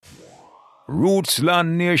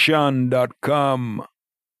RootslandNation.com.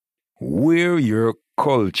 We're your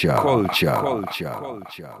culture.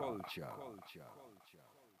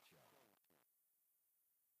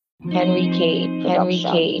 Henry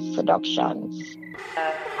K. Productions.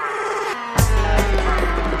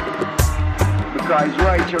 Because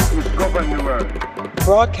righteousness govern the world.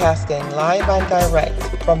 Broadcasting live and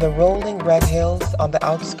direct from the rolling red hills on the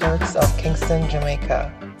outskirts of Kingston,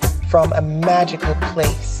 Jamaica. From a magical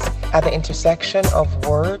place at the intersection of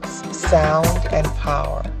words, sound, and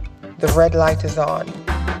power. The red light is on.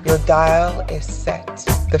 Your dial is set.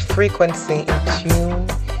 The frequency in tune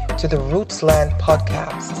to the Rootsland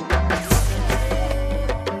podcast.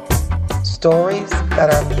 Stories that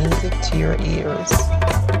are music to your ears.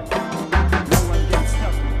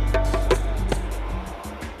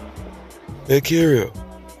 Hey, Kyrio,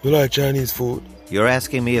 you like Chinese food? You're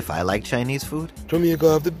asking me if I like Chinese food? Jamaica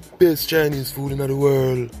have the best Chinese food in the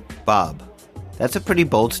world. Bob, that's a pretty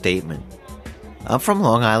bold statement. I'm from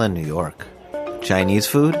Long Island, New York. Chinese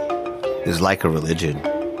food is like a religion.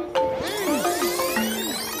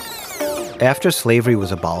 After slavery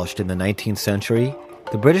was abolished in the 19th century,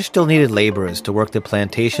 the British still needed laborers to work the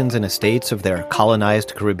plantations and estates of their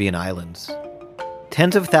colonized Caribbean islands.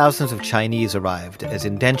 Tens of thousands of Chinese arrived as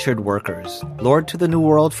indentured workers, lured to the New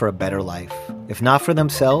World for a better life, if not for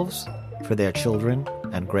themselves, for their children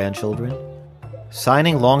and grandchildren.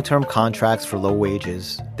 Signing long-term contracts for low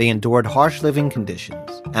wages, they endured harsh living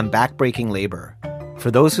conditions and back-breaking labor.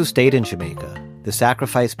 For those who stayed in Jamaica, the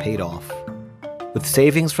sacrifice paid off. With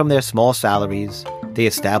savings from their small salaries, they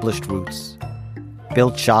established roots,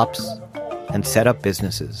 built shops, and set up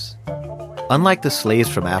businesses. Unlike the slaves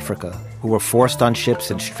from Africa, who were forced on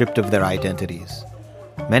ships and stripped of their identities,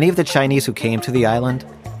 many of the Chinese who came to the island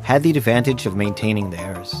had the advantage of maintaining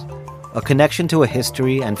theirs, a connection to a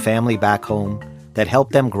history and family back home that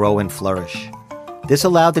helped them grow and flourish. This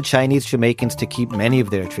allowed the Chinese Jamaicans to keep many of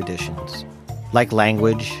their traditions, like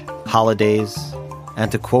language, holidays,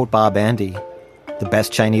 and to quote Bob Andy, the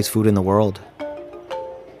best Chinese food in the world.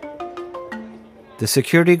 The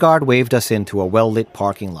security guard waved us into a well-lit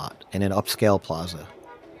parking lot in an upscale plaza.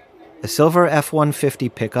 A silver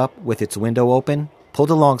F-150 pickup with its window open pulled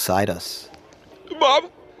alongside us.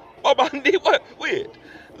 Bob, Andy, wait.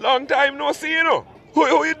 Long time no see, you know.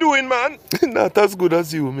 How you doing, man? Not as good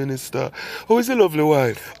as you, Minister. How is the lovely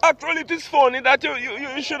wife? Actually, it is funny that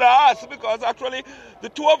you should have asked, because actually the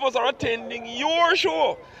two of us are attending your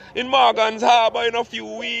show in Morgan's Harbour in a few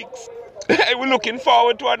weeks. We're looking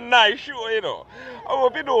forward to a nice show, you know. I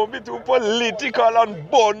hope you don't be too political and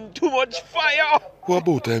burn too much fire. What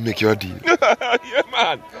about I make you a deal? Yeah,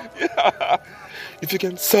 man. Yeah. If you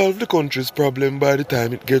can solve the country's problem by the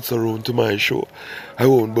time it gets around to my show, I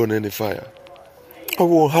won't burn any fire. I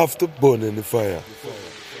won't have to burn any fire.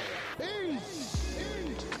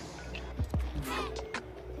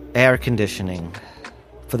 Air conditioning.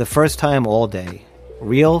 For the first time all day,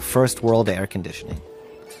 real first world air conditioning.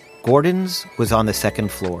 Gordon's was on the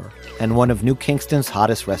second floor and one of New Kingston's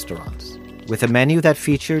hottest restaurants, with a menu that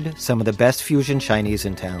featured some of the best fusion Chinese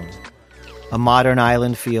in town. A modern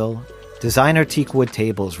island feel, designer teakwood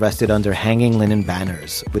tables rested under hanging linen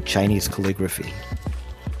banners with Chinese calligraphy.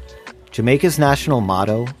 Jamaica's national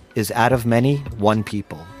motto is out of many, one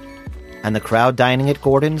people, and the crowd dining at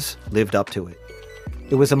Gordon's lived up to it.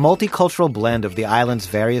 It was a multicultural blend of the island's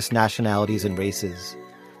various nationalities and races,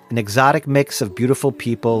 an exotic mix of beautiful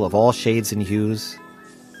people of all shades and hues.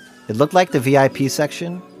 It looked like the VIP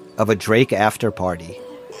section of a Drake after party.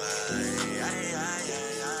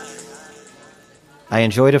 I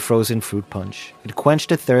enjoyed a frozen fruit punch. It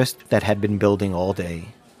quenched a thirst that had been building all day.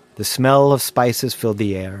 The smell of spices filled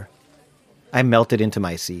the air. I melted into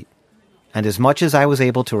my seat, and as much as I was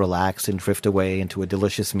able to relax and drift away into a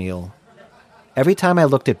delicious meal, every time I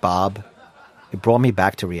looked at Bob, it brought me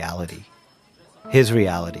back to reality. His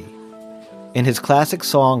reality. In his classic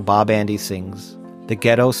song Bob Andy sings, the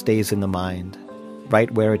ghetto stays in the mind,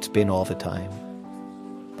 right where it's been all the time.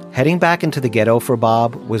 Heading back into the ghetto for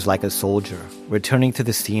Bob was like a soldier returning to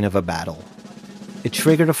the scene of a battle. It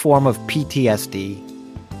triggered a form of PTSD,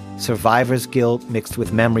 survivor's guilt mixed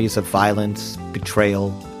with memories of violence,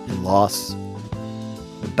 betrayal, and loss.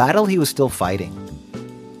 A battle he was still fighting.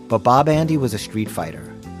 But Bob Andy was a street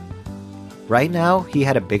fighter. Right now, he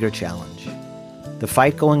had a bigger challenge. The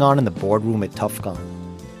fight going on in the boardroom at Tough Gang.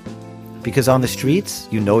 Because on the streets,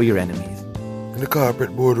 you know your enemies. In the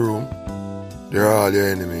corporate boardroom, they're all your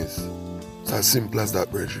enemies. It's as simple as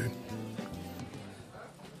that, brethren.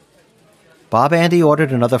 Bob Andy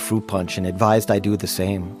ordered another fruit punch and advised I do the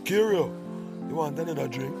same. Kyrio, you want another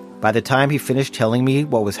drink? By the time he finished telling me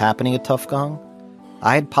what was happening at Tough Gang,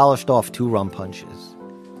 I had polished off 2 rum punches,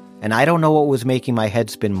 and I don't know what was making my head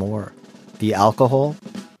spin more, the alcohol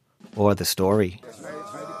or the story.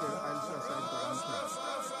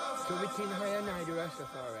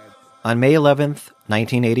 On May 11th,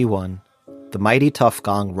 1981, the mighty tough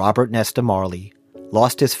gong Robert Nesta Marley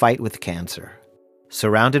lost his fight with cancer,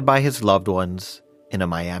 surrounded by his loved ones in a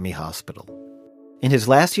Miami hospital. In his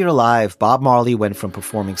last year alive, Bob Marley went from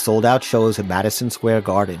performing sold-out shows at Madison Square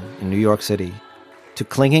Garden in New York City to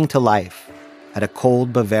clinging to life at a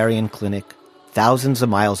cold Bavarian clinic thousands of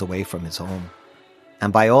miles away from his home.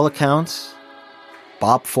 And by all accounts,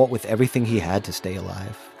 Bob fought with everything he had to stay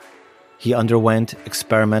alive. He underwent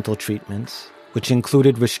experimental treatments, which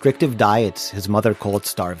included restrictive diets his mother called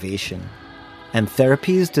starvation, and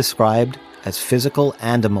therapies described as physical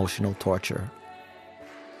and emotional torture.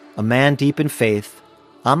 A man deep in faith,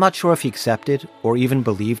 I'm not sure if he accepted or even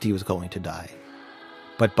believed he was going to die.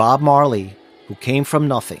 But Bob Marley, who came from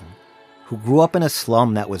nothing, who grew up in a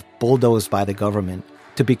slum that was bulldozed by the government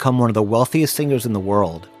to become one of the wealthiest singers in the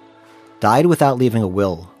world, died without leaving a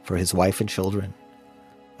will for his wife and children.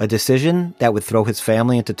 A decision that would throw his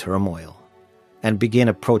family into turmoil and begin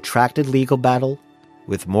a protracted legal battle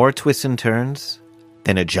with more twists and turns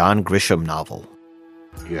than a John Grisham novel.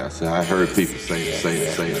 Yeah, so I heard people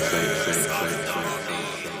say.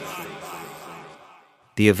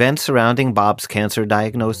 The events surrounding Bob's cancer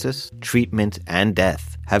diagnosis, treatment, and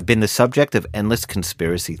death have been the subject of endless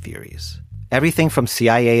conspiracy theories. Everything from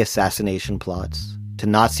CIA assassination plots to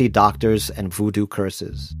Nazi doctors and voodoo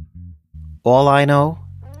curses. All I know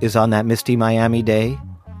is on that misty Miami day,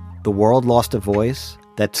 the world lost a voice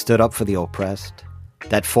that stood up for the oppressed,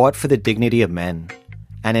 that fought for the dignity of men,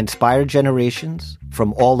 and inspired generations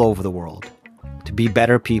from all over the world to be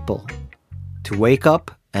better people, to wake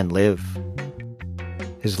up and live.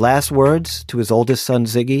 His last words to his oldest son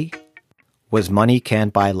Ziggy was, "Money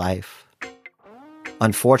can't buy life."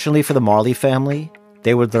 Unfortunately for the Marley family,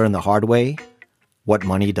 they would learn the hard way what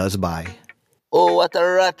money does buy. Oh, what a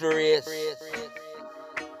rat race.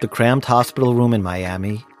 The cramped hospital room in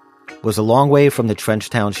Miami was a long way from the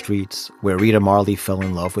Trenchtown streets where Rita Marley fell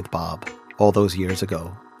in love with Bob all those years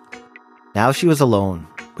ago. Now she was alone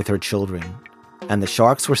with her children, and the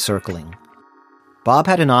sharks were circling. Bob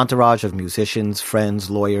had an entourage of musicians, friends,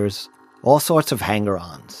 lawyers, all sorts of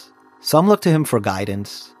hanger-ons. Some looked to him for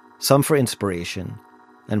guidance, some for inspiration,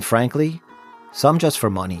 and frankly, some just for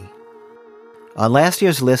money. On last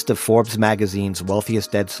year's list of Forbes magazine's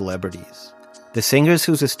wealthiest dead celebrities, the singers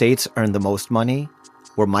whose estates earned the most money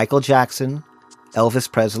were Michael Jackson, Elvis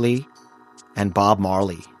Presley, and Bob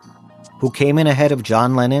Marley, who came in ahead of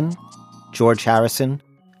John Lennon, George Harrison,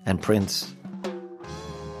 and Prince.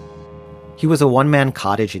 He was a one-man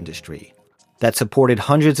cottage industry that supported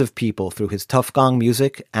hundreds of people through his tough gong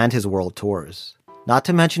music and his world tours, not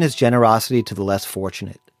to mention his generosity to the less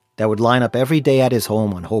fortunate that would line up every day at his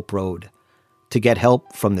home on Hope Road to get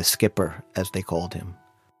help from the skipper, as they called him.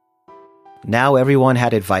 Now everyone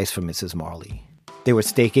had advice from Mrs. Marley. They were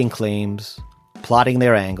staking claims, plotting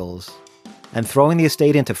their angles, and throwing the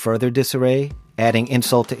estate into further disarray, adding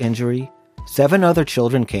insult to injury. 7 other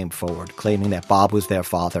children came forward claiming that Bob was their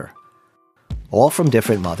father, all from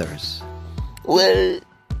different mothers. Well,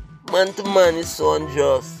 man to man is so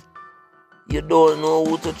unjust. You don't know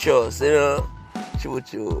who to trust, you know?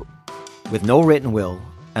 Choo-choo. With no written will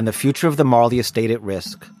and the future of the Marley estate at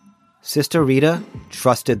risk, Sister Rita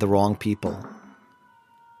trusted the wrong people.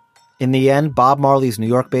 In the end, Bob Marley's New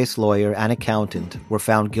York-based lawyer and accountant were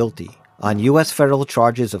found guilty on U.S. federal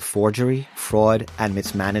charges of forgery, fraud, and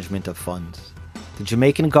mismanagement of funds. The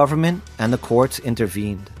Jamaican government and the courts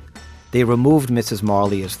intervened. They removed Mrs.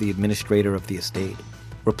 Marley as the administrator of the estate,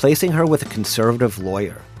 replacing her with a conservative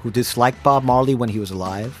lawyer who disliked Bob Marley when he was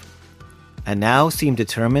alive, and now seemed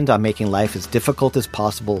determined on making life as difficult as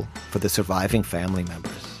possible for the surviving family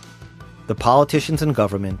members. The politicians and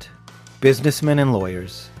government, businessmen and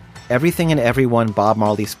lawyers, everything and everyone Bob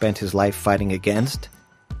Marley spent his life fighting against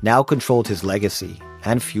now controlled his legacy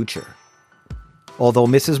and future. Although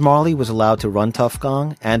Mrs. Marley was allowed to run Tuff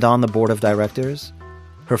Gong and on the board of directors,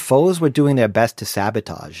 her foes were doing their best to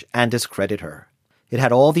sabotage and discredit her. It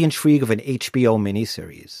had all the intrigue of an HBO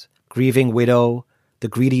miniseries: grieving widow, the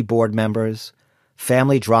greedy board members,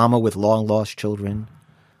 family drama with long-lost children.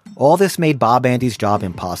 All this made Bob Andy's job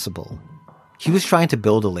impossible. He was trying to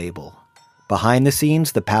build a label. Behind the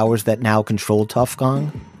scenes, the powers that now controlled Tuff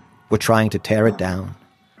Gong were trying to tear it down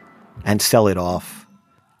and sell it off.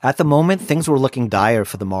 At the moment, things were looking dire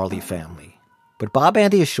for the Marley family. But Bob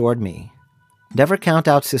Andy assured me, never count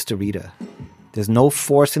out Sister Rita. There's no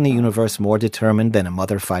force in the universe more determined than a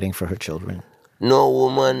mother fighting for her children. No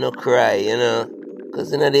woman, no cry, you know.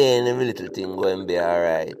 Because in the end, every little thing going to be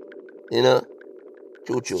alright. You know?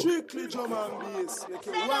 Choo-choo. Strictly drum and bass. Make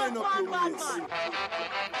you wind up your waist.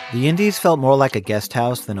 The Indies felt more like a guest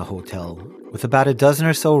house than a hotel, with about a dozen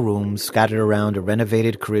or so rooms scattered around a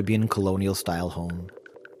renovated Caribbean colonial-style home.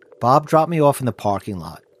 Bob dropped me off in the parking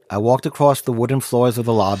lot. I walked across the wooden floors of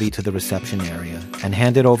the lobby to the reception area and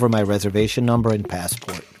handed over my reservation number and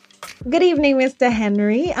passport. Good evening, Mr.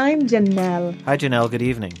 Henry. I'm Janelle. Hi, Janelle. Good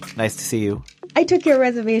evening. Nice to see you. I took your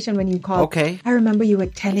reservation when you called. Okay. I remember you were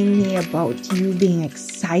telling me about you being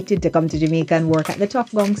excited to come to Jamaica and work at the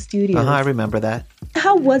Tough Gong Studios. I remember that.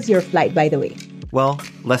 How was your flight, by the way? Well,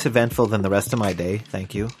 less eventful than the rest of my day,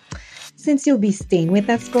 thank you. Since you'll be staying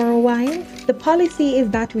with us for a while, the policy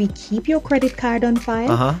is that we keep your credit card on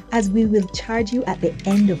file as we will charge you at the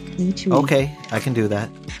end of each week. Okay, I can do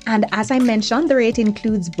that. And as I mentioned, the rate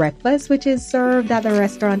includes breakfast, which is served at the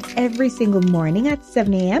restaurant every single morning at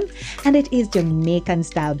 7 a.m. And it is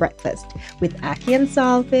Jamaican-style breakfast with ackee and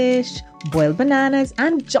saltfish, boiled bananas,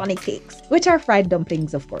 and Johnny cakes, which are fried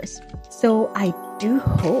dumplings, of course. So I do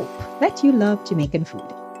hope that you love Jamaican food.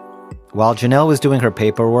 While Janelle was doing her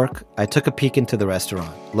paperwork, I took a peek into the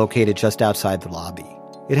restaurant, located just outside the lobby.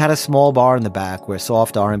 It had a small bar in the back where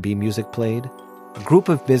soft R&B music played. A group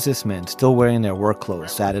of businessmen still wearing their work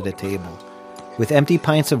clothes sat at a table, with empty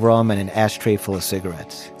pints of rum and an ashtray full of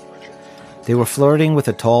cigarettes. They were flirting with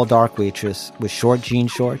a tall, dark waitress with short jean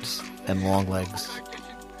shorts and long legs.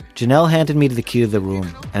 Janelle handed me the key to the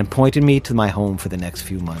room and pointed me to my home for the next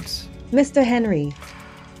few months. Mr. Henry,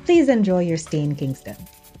 please enjoy your stay in Kingston.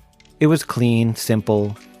 It was clean,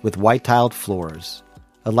 simple, with white-tiled floors.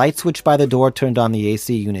 A light switch by the door turned on the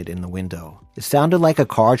AC unit in the window. It sounded like a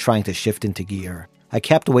car trying to shift into gear. I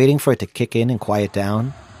kept waiting for it to kick in and quiet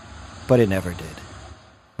down, but it never did.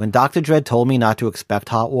 When Dr. Dredd told me not to expect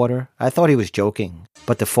hot water, I thought he was joking,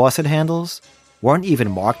 but the faucet handles weren't even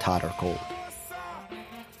marked hot or cold.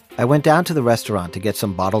 I went down to the restaurant to get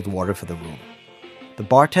some bottled water for the room. The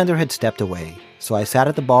bartender had stepped away, so I sat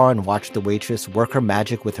at the bar and watched the waitress work her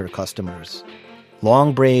magic with her customers.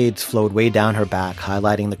 Long braids flowed way down her back,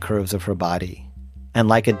 highlighting the curves of her body. And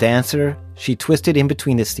like a dancer, she twisted in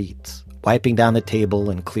between the seats, wiping down the table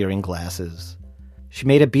and clearing glasses. She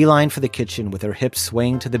made a beeline for the kitchen with her hips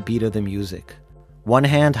swaying to the beat of the music, one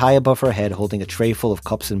hand high above her head holding a tray full of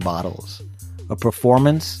cups and bottles. A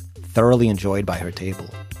performance thoroughly enjoyed by her table.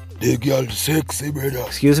 The girl sexy, brother.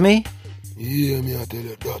 Excuse me? Yeah, me I tell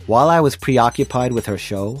you that. While I was preoccupied with her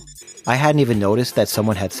show, I hadn't even noticed that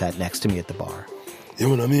someone had sat next to me at the bar. Yeah,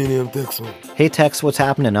 man, I mean him, Tex, man. Hey, Tex, what's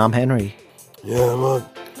happening? I'm Henry. Yeah, man.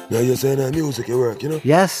 Now you're saying that music you work, you know?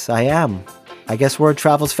 Yes, I am. I guess word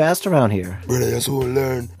travels fast around here. Brother, you so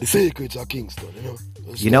learn the secrets of Kingston, you know?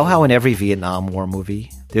 You know how in every Vietnam War movie,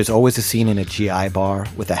 there's always a scene in a GI bar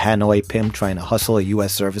with a Hanoi pimp trying to hustle a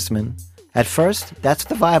U.S. serviceman? At first, that's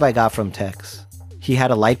the vibe I got from Tex. He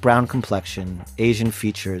had a light brown complexion, Asian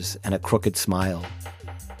features, and a crooked smile.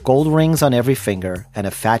 Gold rings on every finger and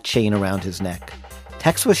a fat chain around his neck.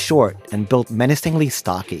 Tex was short and built menacingly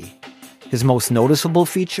stocky. His most noticeable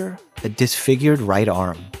feature, a disfigured right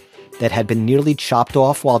arm that had been nearly chopped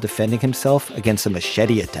off while defending himself against a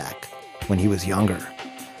machete attack when he was younger.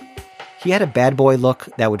 He had a bad boy look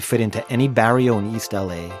that would fit into any barrio in East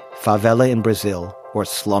LA, favela in Brazil, or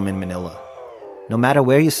slum in Manila. No matter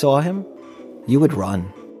where you saw him, you would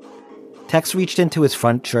run. Tex reached into his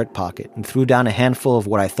front shirt pocket and threw down a handful of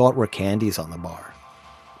what I thought were candies on the bar.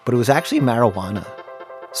 But it was actually marijuana.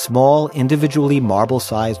 Small, individually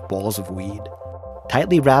marble-sized balls of weed,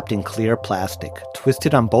 tightly wrapped in clear plastic,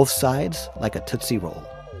 twisted on both sides like a Tootsie Roll.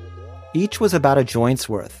 Each was about a joint's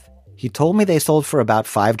worth. He told me they sold for about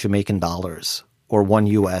 $5 Jamaican, or $1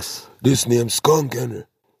 US. This name's Skunk, Henry.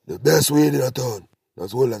 The best weed in a town.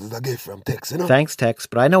 That's all that is a gift from Tex, you know? Thanks, Tex,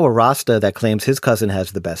 but I know a Rasta that claims his cousin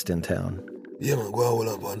has the best in town. Yeah, man, go on,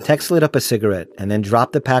 hold on. Tex lit up a cigarette and then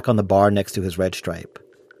dropped the pack on the bar next to his red stripe.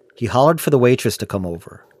 He hollered for the waitress to come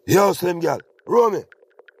over. Yo, slim girl, Romy.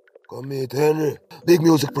 Come meet Henry. Big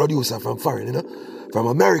music producer from foreign, you know? From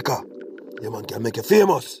America. Yeah, man, can make you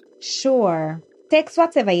famous. Sure. Text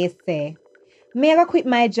whatever you say. Me go quit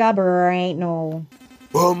my job right now.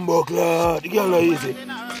 Bumbuckler, the girl are easy.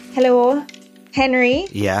 Hello? Henry?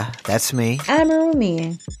 Yeah, that's me. I'm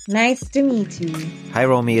Romy. Nice to meet you. Hi,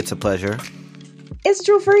 Romy. It's a pleasure. It's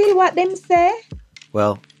true for real what them say?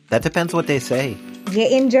 Well, that depends what they say. You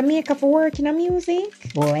in Jamaica for working on music?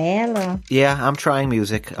 Well. Yeah, I'm trying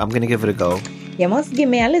music. I'm gonna give it a go. You must give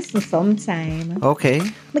me a listen sometime. Okay.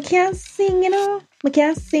 I can't sing, you know. I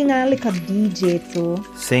can sing and like a DJ too.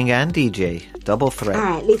 Sing and DJ, double threat.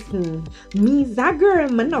 Alright, listen. Me's a girl,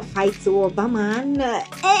 man, no fight over, man.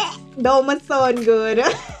 Don't my sound good.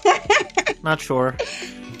 Not sure.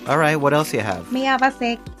 Alright, what else you have? Me have a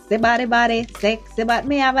sexy body, sexy, but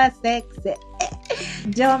me have a sexy.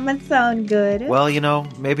 Don't my sound good. Well, you know,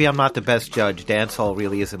 maybe I'm not the best judge. Dancehall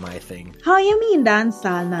really isn't my thing. How you mean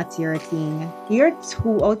dancehall not your thing? You're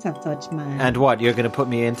too out of touch, man. And what, you're gonna put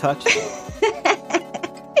me in touch?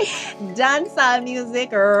 Dancehall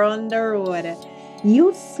music on the road.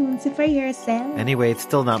 You soon see for yourself. Anyway, it's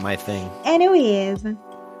still not my thing. Anyways.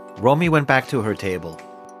 Romy went back to her table.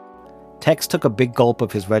 Tex took a big gulp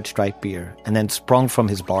of his red stripe beer and then sprung from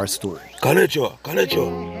his bar stool. Kanecho.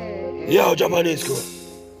 Yo, Japanese girl.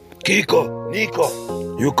 Kiko,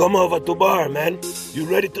 Nico, you come over to bar, man. You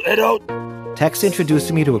ready to head out? Tex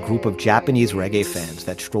introduced me to a group of Japanese reggae fans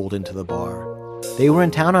that strolled into the bar. They were in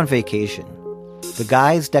town on vacation. The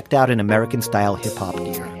guys decked out in American-style hip-hop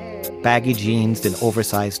gear, baggy jeans and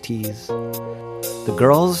oversized tees. The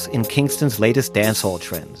girls in Kingston's latest dancehall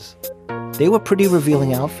trends. They were pretty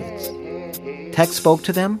revealing outfits. Tex spoke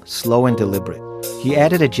to them, slow and deliberate. He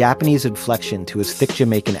added a Japanese inflection to his thick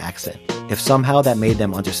Jamaican accent, if somehow that made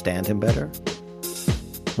them understand him better.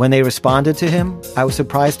 When they responded to him, I was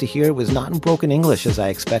surprised to hear it was not in broken English as I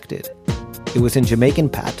expected. It was in Jamaican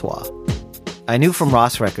patois. I knew from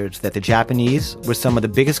Ross Records that the Japanese were some of the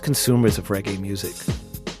biggest consumers of reggae music.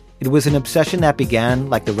 It was an obsession that began,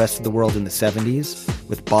 like the rest of the world in the 70s,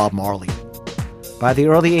 with Bob Marley. By the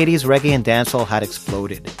early 80s, reggae and dancehall had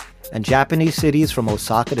exploded, and Japanese cities from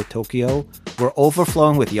Osaka to Tokyo were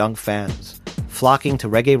overflowing with young fans, flocking to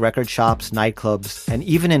reggae record shops, nightclubs, and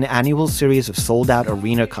even an annual series of sold-out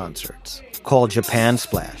arena concerts called Japan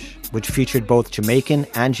Splash, which featured both Jamaican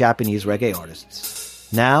and Japanese reggae artists.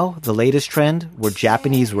 Now, the latest trend were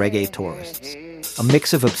Japanese reggae tourists, a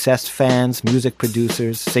mix of obsessed fans, music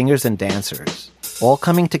producers, singers, and dancers, all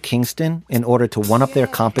coming to Kingston in order to one-up their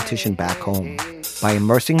competition back home by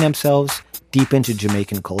immersing themselves deep into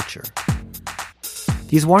Jamaican culture.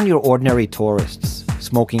 These weren't your ordinary tourists,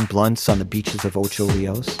 smoking blunts on the beaches of Ocho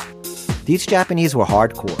Rios. These Japanese were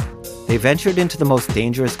hardcore. They ventured into the most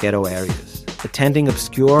dangerous ghetto areas, attending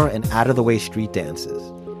obscure and out-of-the-way street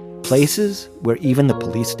dances, places where even the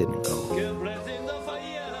police didn't go.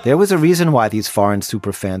 There was a reason why these foreign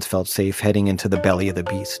superfans felt safe heading into the belly of the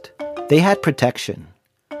beast. They had protection.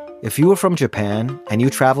 If you were from Japan and you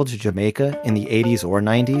traveled to Jamaica in the 80s or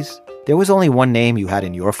 90s, there was only one name you had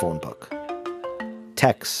in your phone book.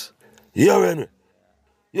 Tex. Yeah, Henry.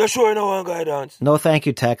 You sure you know one guy dance? No, thank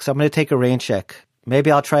you, Tex. I'm going to take a rain check. Maybe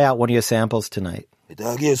I'll try out one of your samples tonight.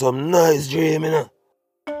 It'll give you some nice dream, you know.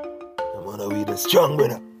 I'm gonna be the strong,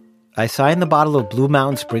 brother. I signed the bottle of Blue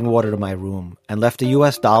Mountain spring water to my room and left a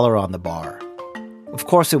US dollar on the bar. Of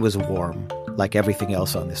course it was warm, like everything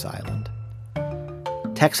else on this island.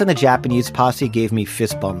 Tex and the Japanese posse gave me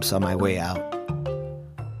fist bumps on my way out.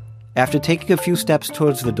 After taking a few steps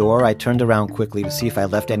towards the door, I turned around quickly to see if I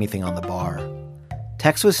left anything on the bar.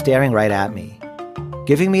 Tex was staring right at me,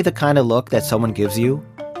 giving me the kind of look that someone gives you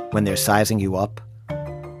when they're sizing you up,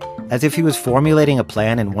 as if he was formulating a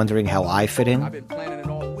plan and wondering how I fit in. I've been planning it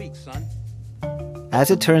all week, son. As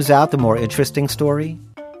it turns out, the more interesting story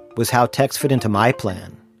was how Tex fit into my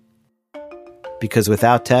plan. Because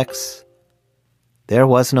without Tex, there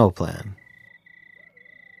was no plan.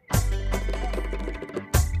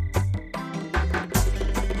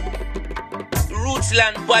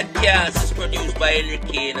 Rootsland Podcast is produced by Henry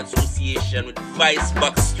K in association with Vice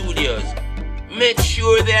Box Studios. Make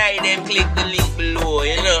sure that them click the link below,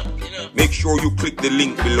 you know. Make sure you click the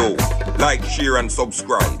link below. Like, share, and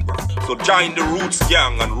subscribe. So join the Roots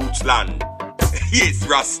Gang and Rootsland. Yes,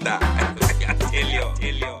 Rasta. I tell you.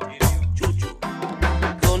 Choo-choo.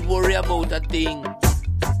 Don't worry about a thing,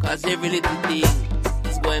 cause every little thing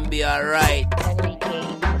is going to be alright.